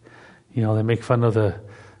 You know, they make fun of the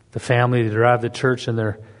family, they drive to church and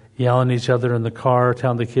they're yelling at each other in the car,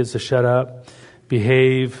 telling the kids to shut up,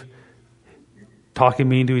 behave, talking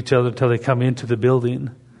mean to each other until they come into the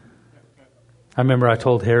building. I remember I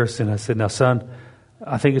told Harrison, I said, now son,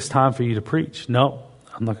 I think it's time for you to preach. No,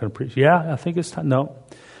 I'm not going to preach. Yeah, I think it's time. No.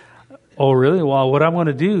 Oh, really? Well, what I'm going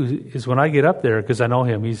to do is when I get up there, because I know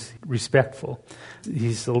him, he's respectful.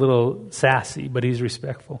 He's a little sassy, but he's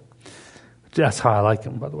respectful. That's how I like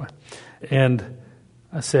him, by the way. And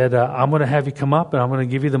I said, I'm going to have you come up and I'm going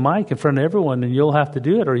to give you the mic in front of everyone and you'll have to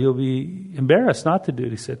do it or you'll be embarrassed not to do it.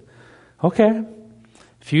 He said, okay.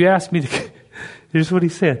 If you ask me to, Here's what he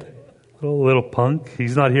said. Little punk.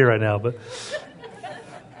 He's not here right now, but...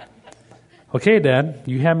 Okay, Dad,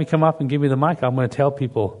 you have me come up and give me the mic. I'm going to tell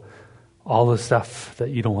people all the stuff that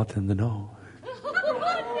you don't want them to know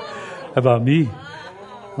about me.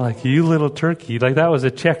 Like, you little turkey. Like, that was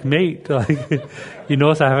a checkmate. Like, you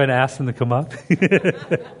notice I haven't asked him to come up?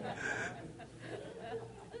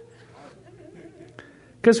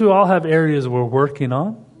 Because we all have areas we're working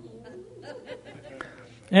on.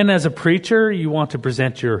 And as a preacher, you want to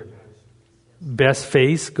present your best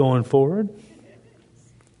face going forward.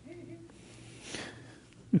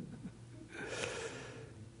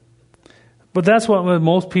 But that's what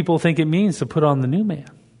most people think it means to put on the new man.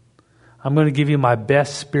 I'm going to give you my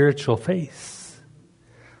best spiritual face.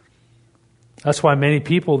 That's why many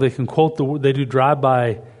people, they can quote they do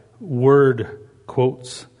drive-by word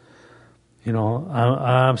quotes. You know,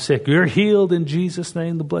 I'm sick. You're healed in Jesus'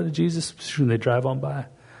 name, the blood of Jesus. And they drive on by.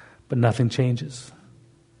 But nothing changes.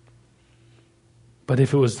 But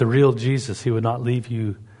if it was the real Jesus, he would not leave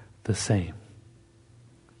you the same.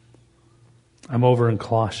 I'm over in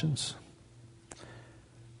Colossians.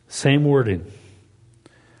 Same wording.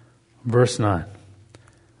 Verse 9.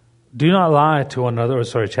 Do not lie to one another.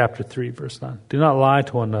 Chapter 3, verse 9. Do not lie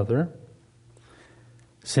to one another,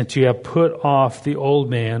 since you have put off the old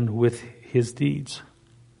man with his deeds,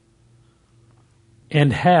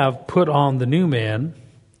 and have put on the new man.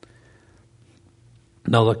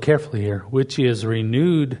 Now look carefully here. Which is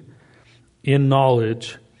renewed in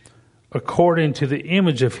knowledge according to the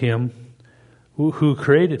image of him who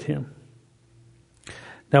created him.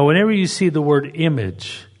 Now, whenever you see the word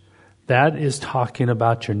image, that is talking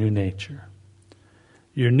about your new nature.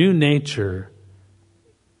 Your new nature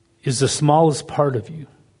is the smallest part of you.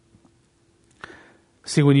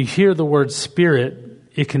 See, when you hear the word spirit,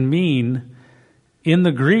 it can mean, in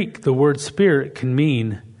the Greek, the word spirit can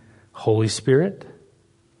mean Holy Spirit,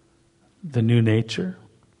 the new nature.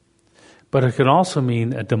 But it could also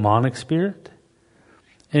mean a demonic spirit.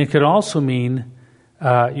 And it could also mean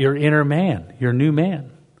your inner man, your new man.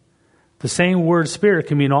 The same word spirit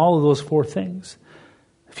can mean all of those four things.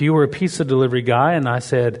 If you were a pizza delivery guy and I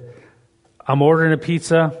said, I'm ordering a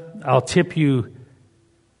pizza, I'll tip you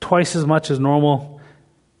twice as much as normal.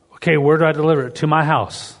 Okay, where do I deliver it? To my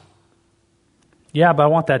house. Yeah, but I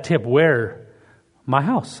want that tip. Where? My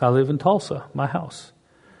house. I live in Tulsa. My house.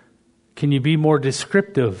 Can you be more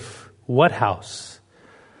descriptive? What house?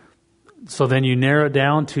 So then you narrow it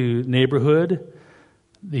down to neighborhood.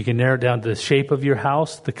 You can narrow it down to the shape of your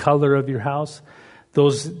house, the color of your house.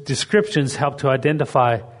 Those descriptions help to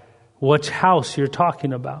identify which house you're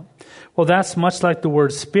talking about. Well, that's much like the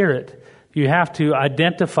word spirit. You have to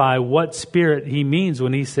identify what spirit he means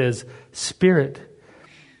when he says spirit.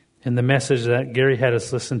 In the message that Gary had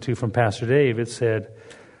us listen to from Pastor Dave,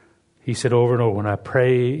 he said over and over, when I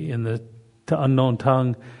pray in the unknown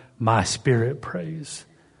tongue, my spirit prays.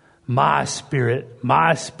 My spirit,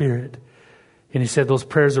 my spirit. And he said those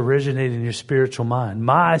prayers originate in your spiritual mind.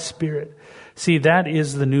 My spirit. See, that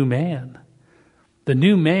is the new man. The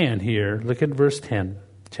new man here, look at verse 10,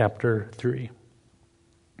 chapter 3.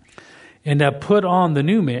 And have put on the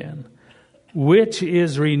new man, which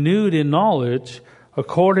is renewed in knowledge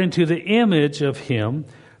according to the image of him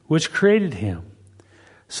which created him.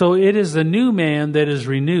 So it is the new man that is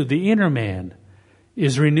renewed. The inner man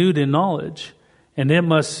is renewed in knowledge. And it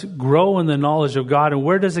must grow in the knowledge of God. And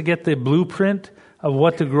where does it get the blueprint of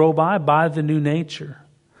what to grow by? By the new nature.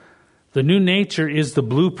 The new nature is the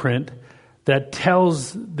blueprint that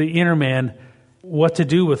tells the inner man what to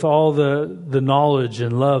do with all the knowledge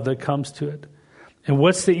and love that comes to it. And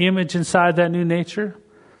what's the image inside that new nature?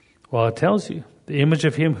 Well, it tells you. The image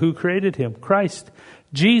of him who created him, Christ.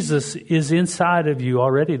 Jesus is inside of you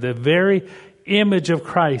already. The very image of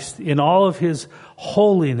Christ in all of his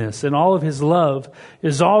holiness and all of his love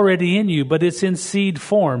is already in you, but it's in seed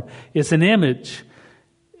form. It's an image.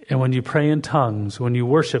 And when you pray in tongues, when you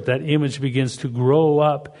worship, that image begins to grow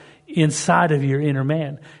up inside of your inner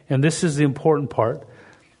man. And this is the important part.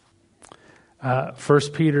 1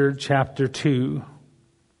 Peter chapter 2.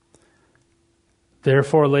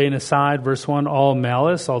 Therefore, laying aside, verse 1, all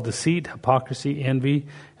malice, all deceit, hypocrisy, envy,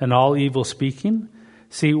 and all evil speaking.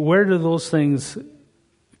 See, where do those things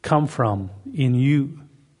come from in you?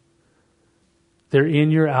 They're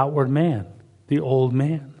in your outward man, the old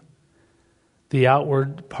man, the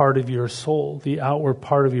outward part of your soul, the outward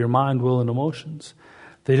part of your mind, will, and emotions.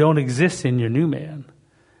 They don't exist in your new man.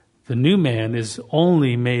 The new man is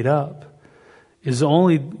only made up, is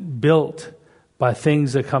only built by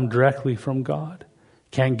things that come directly from God.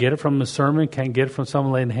 Can't get it from a sermon, can't get it from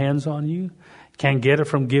someone laying hands on you, can't get it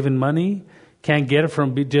from giving money, can't get it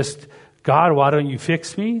from just God, why don't you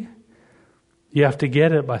fix me? You have to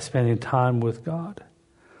get it by spending time with God.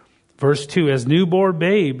 Verse 2, as newborn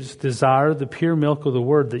babes desire the pure milk of the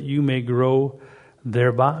word that you may grow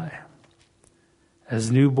thereby.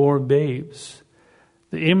 As newborn babes.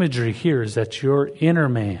 The imagery here is that your inner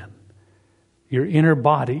man, your inner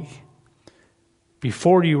body,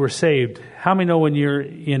 before you were saved, how many know when you're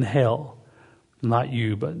in hell? Not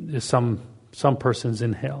you, but some person's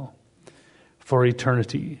in hell for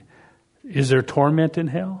eternity. Is there torment in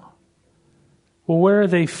hell? Well, where are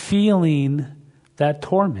they feeling that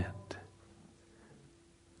torment?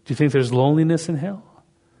 Do you think there's loneliness in hell?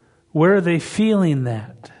 Where are they feeling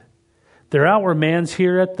that? Their outward man's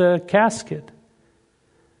here at the casket.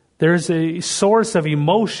 There's a source of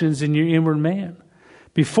emotions in your inward man.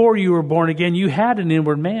 Before you were born again, you had an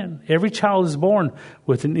inward man. Every child is born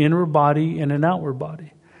with an inward body and an outward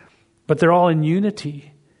body. But they're all in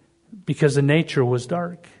unity because the nature was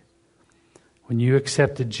dark. When you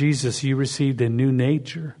accepted Jesus, you received a new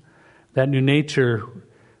nature. That new nature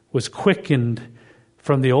was quickened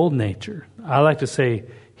from the old nature. I like to say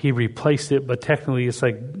he replaced it, but technically it's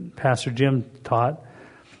like Pastor Jim taught.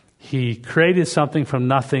 He created something from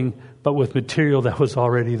nothing, but with material that was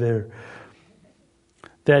already there.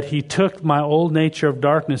 That he took my old nature of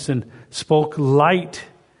darkness and spoke light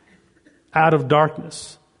out of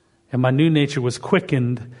darkness. And my new nature was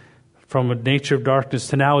quickened from a nature of darkness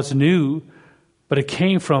to now it's new, but it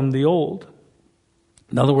came from the old.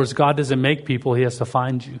 In other words, God doesn't make people, he has to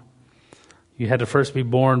find you. You had to first be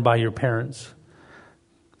born by your parents.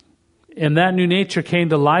 And that new nature came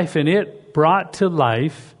to life, and it brought to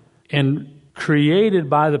life and created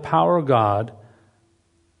by the power of God,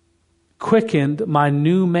 quickened my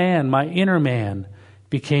new man, my inner man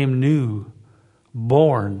became new,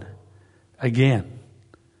 born again.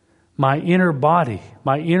 My inner body,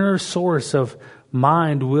 my inner source of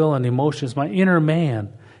mind, will, and emotions, my inner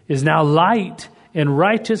man is now light and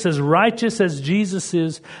righteous as Jesus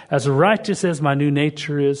is, as righteous as my new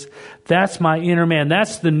nature is. That's my inner man.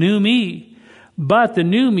 That's the new me. But the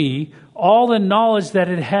new me, all the knowledge that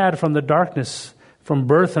it had from the darkness, from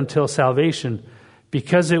birth until salvation,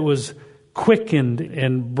 because it was quickened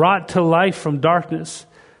and brought to life from darkness,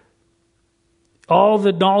 all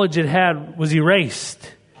the knowledge it had was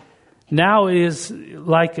erased. Now it is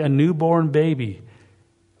like a newborn baby,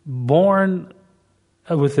 born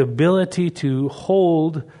with the ability to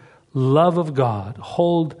hold love of God,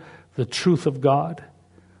 hold the truth of God.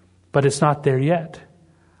 But it's not there yet.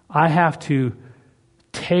 I have to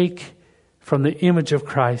take from the image of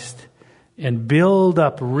Christ and build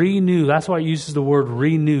up, renew. That's why it uses the word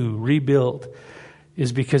renew, rebuild,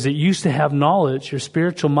 is because it used to have knowledge. Your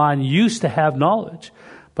spiritual mind used to have knowledge,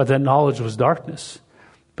 but that knowledge was darkness.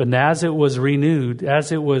 But as it was renewed,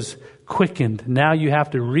 as it was quickened, now you have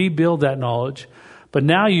to rebuild that knowledge. But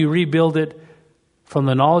now you rebuild it from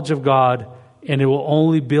the knowledge of God, and it will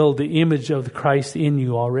only build the image of the Christ in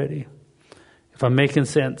you already. If I'm making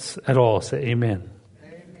sense at all, say amen.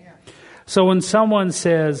 Amen. So when someone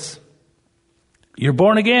says, you're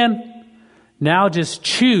born again, now just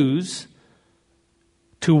choose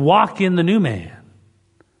to walk in the new man.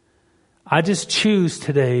 I just choose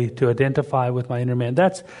today to identify with my inner man.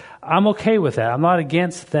 I'm okay with that. I'm not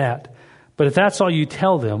against that. But if that's all you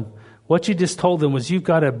tell them, what you just told them was you've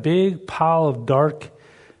got a big pile of dark,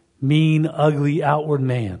 mean, ugly outward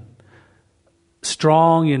man.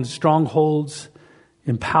 Strong in strongholds,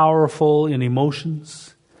 and powerful in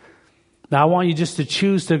emotions. Now I want you just to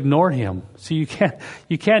choose to ignore him. So you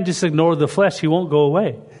can't just ignore the flesh. He won't go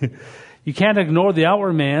away. You can't ignore the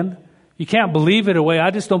outward man. You can't believe it away.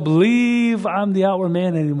 I just don't believe I'm the outward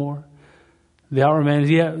man anymore. The outward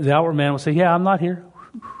man will say, yeah, I'm not here.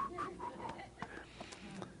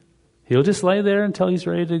 He'll just lay there until he's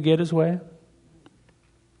ready to get his way.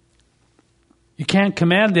 You can't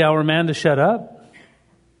command the outward man to shut up.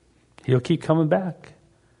 He'll keep coming back.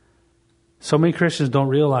 So many Christians don't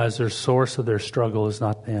realize their source of their struggle is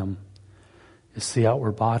not them. It's the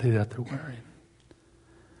outward body that they're wearing.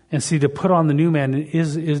 And see, to put on the new man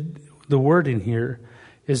is the word in here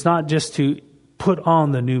is not just to put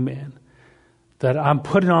on the new man. That I'm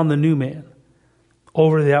putting on the new man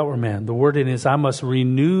over the outward man. The word in is I must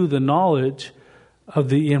renew the knowledge of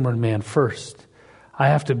the inward man first. I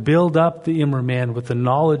have to build up the inward man with the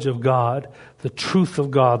knowledge of God, the truth of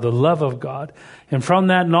God, the love of God. And from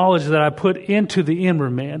that knowledge that I put into the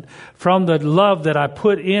inward man, from the love that I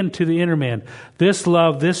put into the inner man, this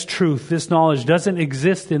love, this truth, this knowledge doesn't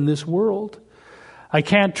exist in this world. I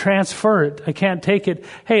can't transfer it. I can't take it.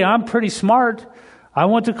 Hey, I'm pretty smart. I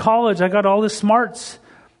went to college. I got all the smarts.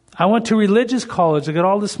 I went to religious college. I got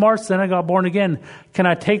all the smarts. Then I got born again. Can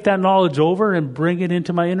I take that knowledge over and bring it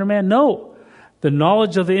into my inner man? No. The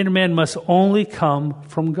knowledge of the inner man must only come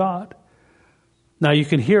from God. Now, you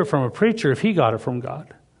can hear it from a preacher if he got it from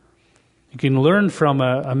God. You can learn from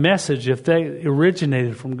a message if they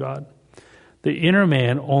originated from God. The inner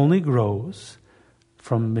man only grows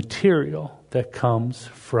from material that comes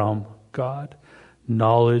from God.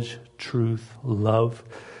 Knowledge, truth, love.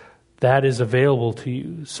 That is available to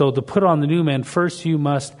you. So to put on the new man, first you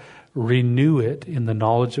must renew it in the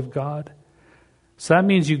knowledge of God. So that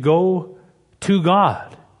means you go to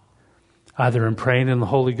God, either in praying in the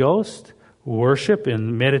Holy Ghost, worship,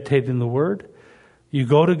 and meditate in the Word. You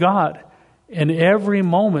go to God, and every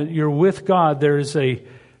moment you're with God, there is a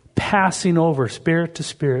passing over, spirit to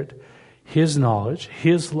spirit, His knowledge,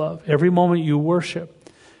 His love. Every moment you worship.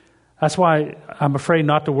 That's why I'm afraid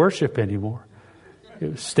not to worship anymore.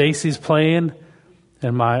 Stacy's playing,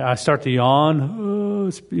 and I start to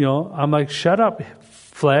yawn. I'm like, shut up,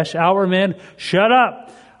 flesh, outward man, shut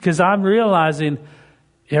up. Because I'm realizing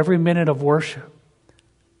every minute of worship,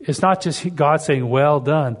 it's not just God saying, well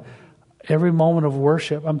done. Every moment of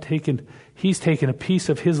worship, He's taking a piece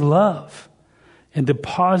of His love and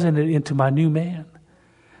depositing it into my new man.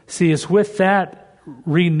 See, it's with that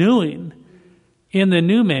renewing in the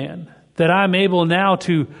new man that I'm able now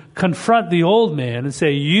to confront the old man and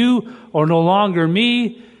say, you are no longer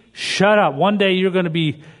me, shut up. One day you're going to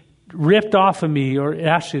be ripped off of me, or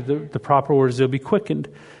actually the proper word is it'll be quickened.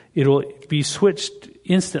 It'll be switched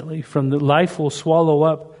instantly from the life will swallow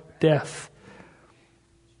up death.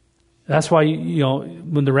 That's why,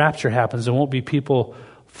 when the rapture happens, there won't be people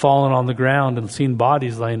falling on the ground and seeing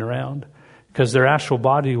bodies laying around, because their actual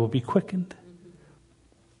body will be quickened.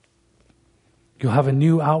 You'll have a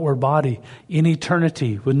new outward body in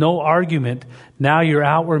eternity with no argument. Now your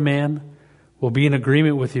outward man will be in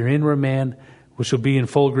agreement with your inward man, which will be in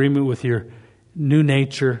full agreement with your new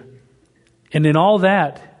nature. And in all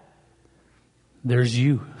that, there's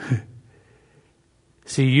you.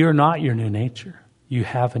 See, you're not your new nature. You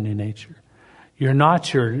have a new nature. You're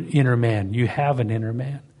not your inner man. You have an inner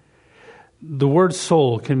man. The word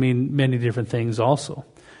soul can mean many different things also.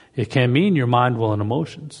 It can mean your mind, will, and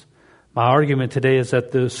emotions. My argument today is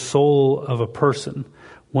that the soul of a person,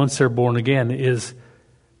 once they're born again, is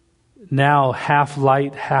now half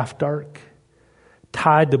light, half dark,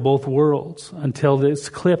 tied to both worlds until it's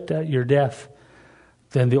clipped at your death.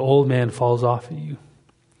 Then the old man falls off of you.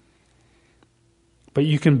 But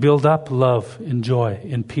you can build up love and joy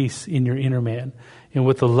and peace in your inner man. And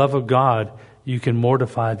with the love of God, you can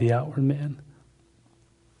mortify the outward man.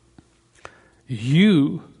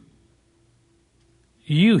 He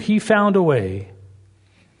found a way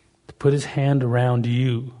to put His hand around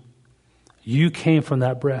you. You came from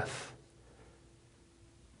that breath.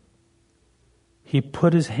 He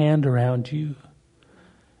put His hand around you.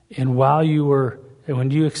 And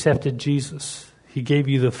when you accepted Jesus, He gave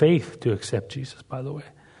you the faith to accept Jesus, by the way.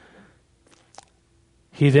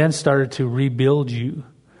 He then started to rebuild you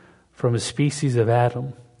from a species of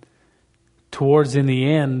Adam. Towards, in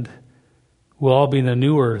the end, we'll all be in a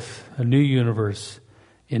new earth, a new universe,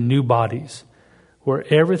 in new bodies, where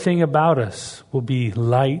everything about us will be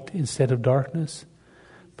light instead of darkness.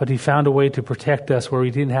 But He found a way to protect us where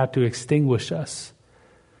He didn't have to extinguish us.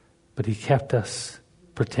 But He kept us,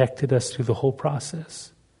 protected us through the whole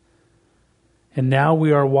process. And now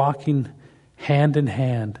we are walking hand in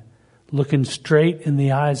hand, looking straight in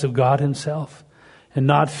the eyes of God Himself, and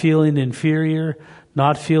not feeling inferior,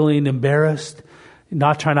 not feeling embarrassed,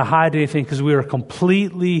 not trying to hide anything, because we are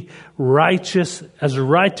completely righteous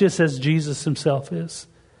as Jesus Himself is.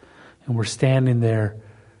 And we're standing there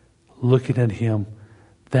looking at Him.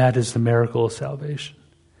 That is the miracle of salvation.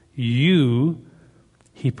 He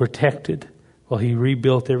protected while He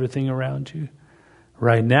rebuilt everything around you.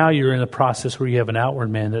 Right now you're in a process where you have an outward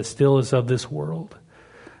man that still is of this world.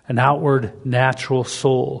 An outward natural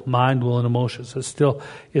soul, mind, will, and emotions that still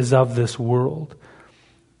is of this world.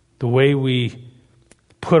 The way we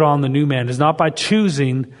put on the new man is not by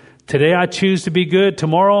choosing, today I choose to be good,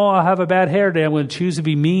 tomorrow I'll have a bad hair day, I'm going to choose to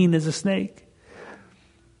be mean as a snake.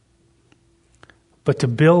 But to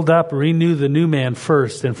build up, renew the new man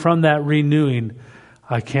first, and from that renewing,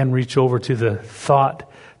 I can reach over to the thought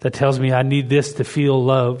that tells me I need this to feel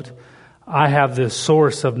loved. I have this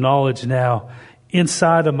source of knowledge now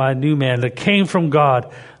inside of my new man that came from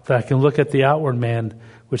God, that I can look at the outward man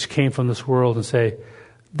which came from this world and say,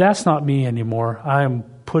 that's not me anymore. I am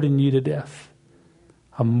putting you to death.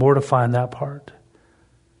 I'm mortifying that part.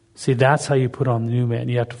 See, that's how you put on the new man.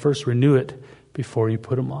 You have to first renew it before you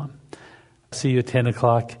put him on. See you at 10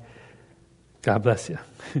 o'clock. God bless you.